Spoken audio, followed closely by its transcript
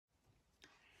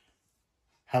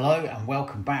Hello and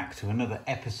welcome back to another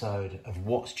episode of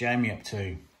What's Jamie Up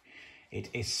To. It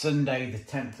is Sunday the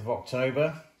 10th of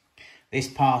October. This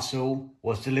parcel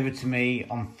was delivered to me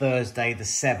on Thursday the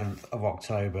 7th of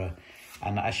October,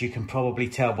 and as you can probably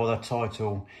tell by the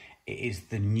title, it is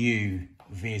the new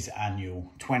Viz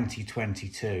Annual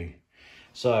 2022.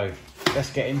 So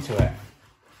let's get into it.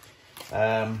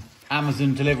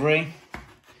 Amazon delivery,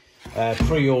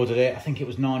 pre-ordered it. I think it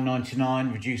was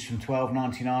 $9.99, reduced from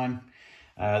 $12.99.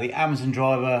 The Amazon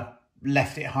driver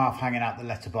left it half hanging out the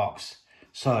letterbox.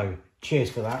 So, cheers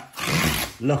for that.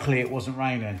 Luckily, it wasn't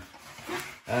raining.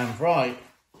 Right.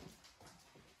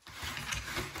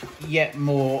 Yet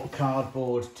more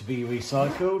cardboard to be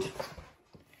recycled.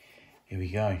 Here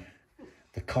we go.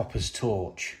 The Copper's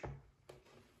Torch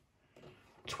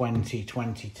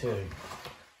 2022.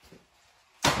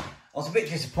 I was a bit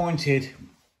disappointed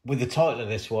with the title of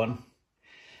this one.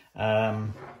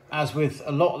 As with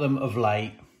a lot of them of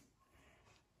late,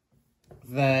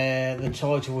 the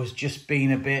title has just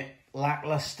been a bit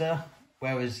lackluster,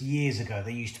 whereas years ago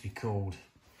they used to be called,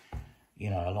 you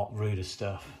know, a lot ruder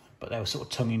stuff, but they were sort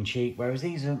of tongue-in-cheek, whereas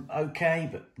these are okay,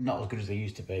 but not as good as they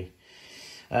used to be.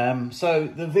 So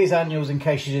the Viz Annuals, in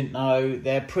case you didn't know,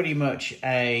 they're pretty much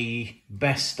a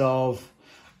best of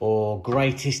or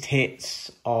greatest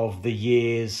hits of the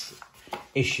year's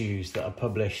issues that are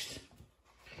published.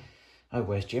 Oh,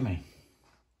 where's Jimmy?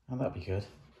 Oh, that'd be good.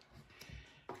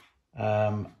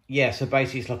 Yeah, so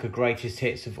basically it's like a greatest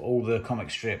hits of all the comic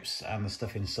strips and the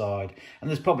stuff inside. And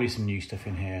there's probably some new stuff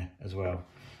in here as well.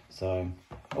 So,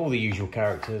 all the usual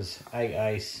characters,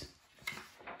 8-Ace,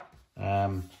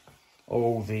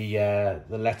 all the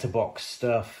letterbox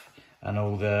stuff, and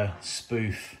all the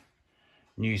spoof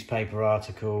newspaper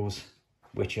articles,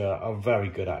 which are very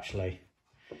good actually.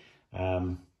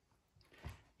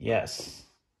 Yes.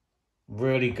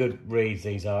 Really good reads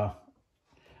these are.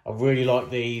 I really like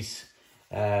these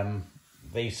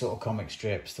sort of comic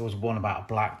strips. There was one about a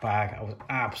black bag. I was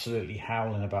absolutely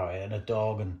howling about it, and a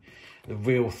dog, and the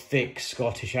real thick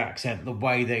Scottish accent. The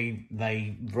way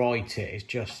they write it is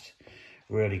just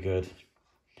really good.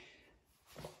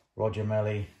 Roger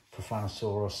Melly,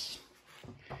 Profanosaurus.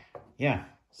 Yeah,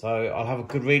 so I'll have a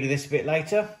good read of this a bit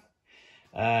later.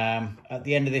 At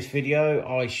the end of this video,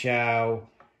 I shall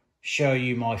show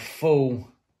you my full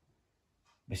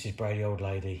Mrs. Brady Old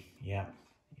Lady. Yeah,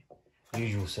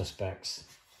 usual suspects.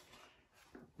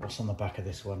 What's on the back of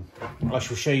this one? I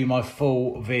shall show you my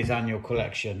full Viz Annual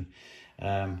collection.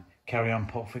 Carry on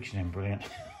Pulp Fiction in, brilliant.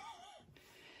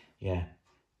 Yeah,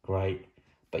 great.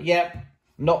 But yeah,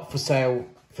 not for sale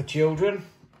for children.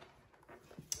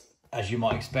 As you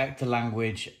might expect, the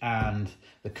language and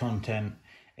the content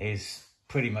is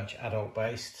pretty much adult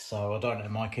based, so I don't let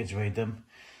my kids read them.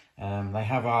 They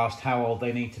have asked how old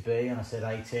they need to be, and I said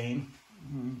 18.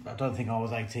 I don't think I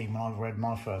was 18 when I read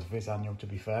my first Viz Annual, to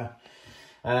be fair.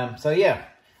 So yeah,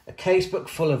 a casebook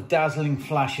full of dazzling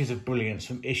flashes of brilliance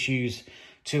from issues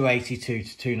 282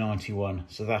 to 291.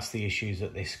 So that's the issues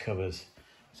that this covers.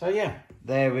 So yeah,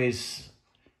 there is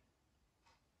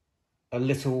a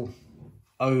little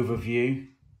overview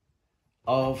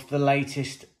of the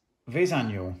latest Viz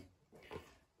Annual.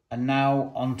 And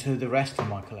now on to the rest of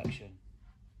my collection.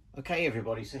 Okay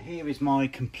everybody, so here is my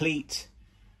complete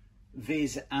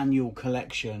Viz Annual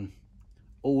collection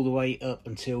all the way up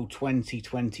until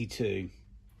 2022.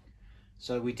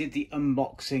 So we did the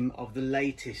unboxing of the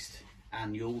latest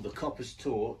annual, the Copper's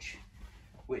Torch,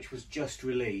 which was just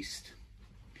released.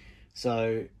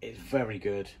 So it's very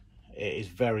good. It is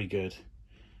very good.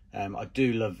 I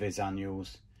do love Viz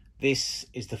Annuals. This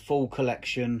is the full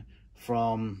collection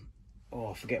from,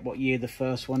 oh, I forget what year the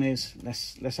first one is.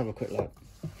 Let's have a quick look.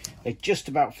 They just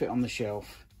about fit on the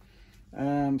shelf.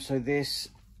 So this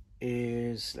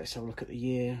is, let's have a look at the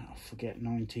year. I forget,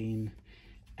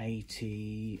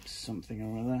 1980 something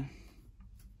or other.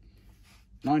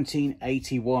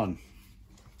 1981.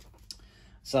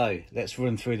 So let's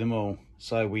run through them all.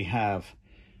 So we have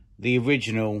the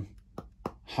original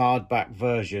hardback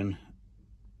version.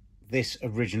 This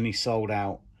originally sold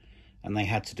out, and they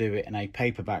had to do it in a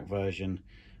paperback version.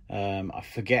 I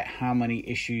forget how many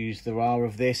issues there are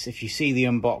of this. If you see the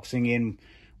unboxing in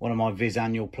one of my Viz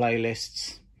Annual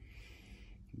playlists,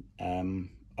 I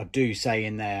do say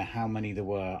in there how many there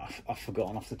were. I've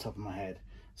forgotten off the top of my head.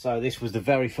 So this was the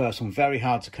very first one, very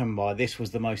hard to come by. This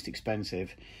was the most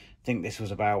expensive. I think this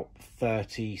was about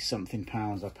 30 something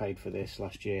pounds I paid for this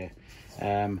last year.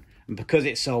 And because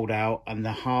it sold out, and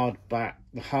the hardback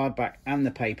and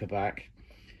the paperback,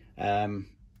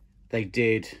 they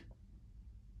did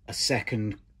a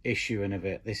second issue of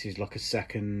it. This is like a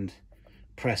second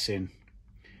pressing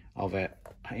of it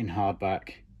in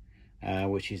hardback,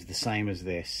 which is the same as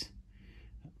this.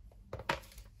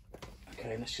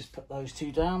 Okay, let's just put those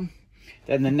two down.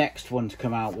 Then the next one to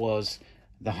come out was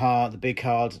the big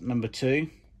hard number 2,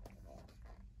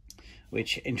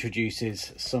 which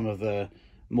introduces some of the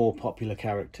more popular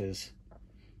characters.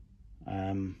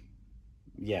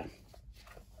 Yeah,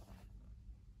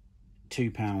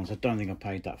 £2. I don't think I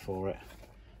paid that for it.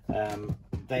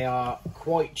 They are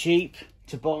quite cheap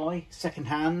to buy second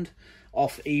hand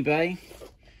off eBay.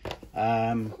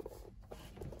 I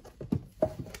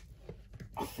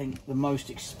think the most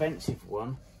expensive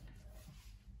one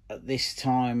at this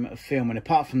time of filming,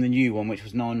 apart from the new one, which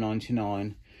was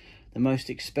 £9.99, the most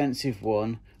expensive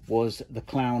one was the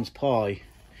Clown's Pie.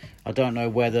 I don't know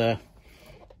whether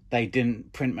they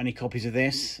didn't print many copies of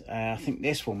this. I think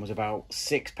this one was about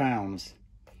 £6.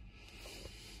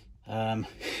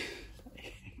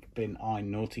 Been I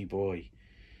naughty boy.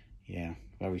 Yeah,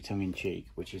 very tongue-in-cheek,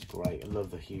 which is great. I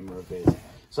love the humour of it.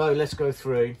 So let's go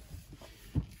through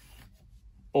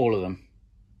all of them.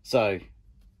 So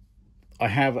I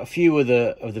have a few of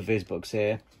the Viz books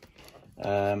here,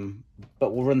 but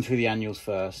we'll run through the annuals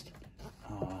first.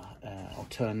 I'll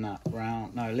turn that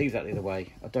round. No, leave that the other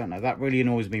way. I don't know. That really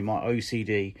annoys me, my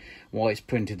OCD, why it's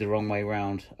printed the wrong way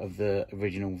round of the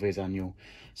original Viz annual.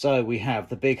 So we have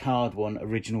the big hard one,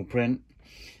 original print.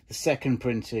 The second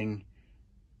printing,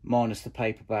 minus the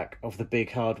paperback, of the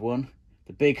big hard one.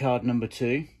 The big hard number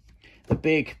 2. The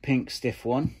big pink stiff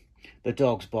one. The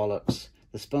dog's bollocks.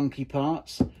 The spunky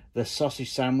parts. The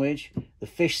sausage sandwich. The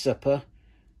fish supper.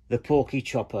 The porky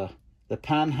chopper. The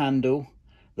panhandle.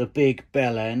 The big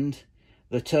bell end.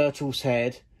 The turtle's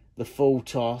head. The full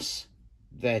toss.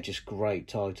 They're just great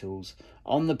titles.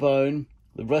 On the bone.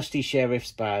 The rusty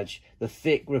sheriff's badge. The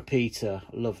thick repeater.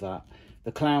 Love that.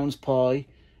 The clown's pie.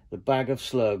 The bag of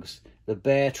slugs. The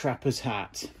bear trapper's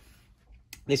hat.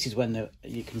 This is when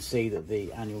you can see that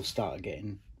the annuals started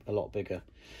getting a lot bigger.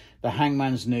 The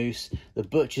hangman's noose. The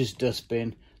butcher's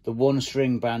dustbin. The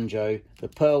one-string banjo. The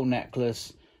pearl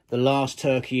necklace. The last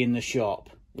turkey in the shop,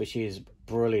 which is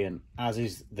brilliant, as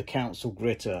is the council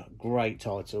gritter. Great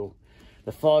title.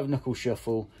 The five-knuckle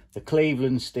shuffle. The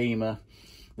Cleveland steamer.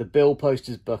 The bill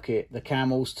poster's bucket. The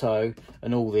camel's toe.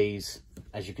 And all these,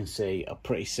 as you can see, are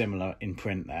pretty similar in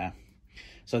print there.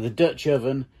 So the Dutch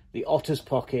oven, the otter's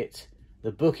pocket,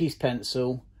 the bookie's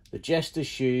pencil, the jester's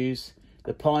shoes,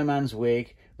 the pieman's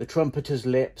wig, the trumpeter's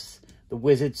lips, the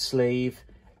wizard's sleeve,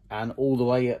 and all the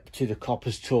way up to the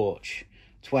copper's torch,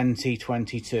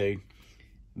 2022.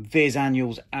 Viz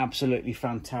annuals, absolutely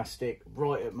fantastic,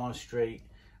 right up my street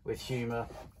with humour,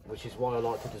 which is why I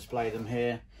like to display them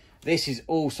here. This is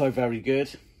also very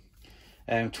good.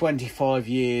 25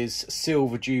 years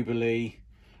silver jubilee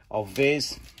of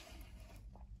Viz.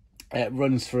 It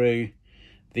runs through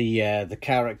the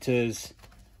characters.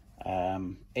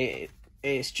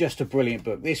 It's just a brilliant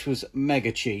book. This was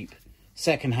mega cheap,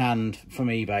 second hand from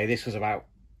eBay. This was about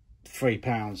 £3,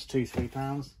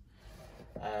 £2-3.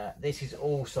 This is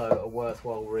also a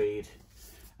worthwhile read,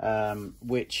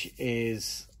 which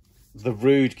is The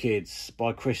Rude Kids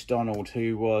by Chris Donald,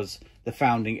 who was the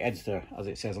founding editor, as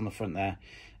it says on the front there.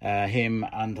 Him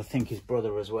and I think his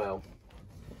brother as well.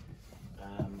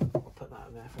 I'll put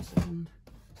that there for a second.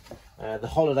 The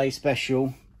holiday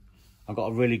special. I've got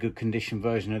a really good condition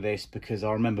version of this because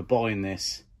I remember buying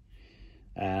this,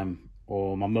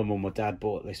 or my mum or my dad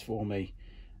bought this for me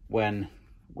when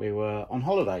we were on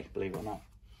holiday, believe it or not.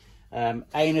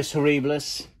 Anus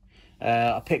Horribilis.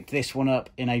 I picked this one up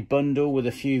in a bundle with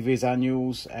a few Viz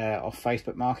annuals off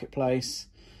Facebook Marketplace.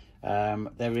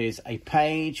 There is a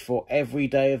page for every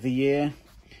day of the year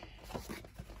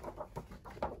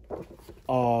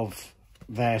of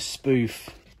their spoof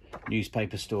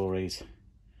newspaper stories.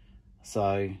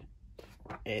 So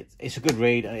it's a good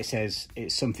read, and it says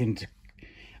it's something to,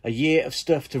 a year of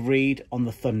stuff to read on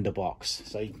the Thunderbox.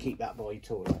 So you can keep that by your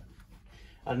toilet.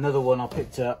 Another one I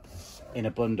picked up in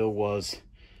a bundle was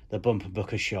the Bumper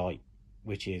Book of Shite,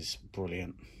 which is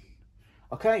brilliant.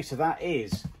 Okay, so that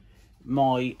is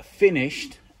my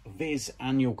finished Viz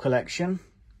annual collection.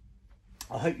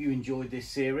 I hope you enjoyed this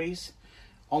series.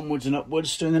 Onwards and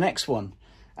upwards to the next one.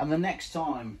 And the next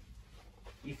time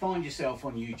you find yourself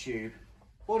on YouTube,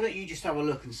 why don't you just have a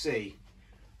look and see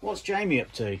what's Jamie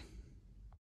up to?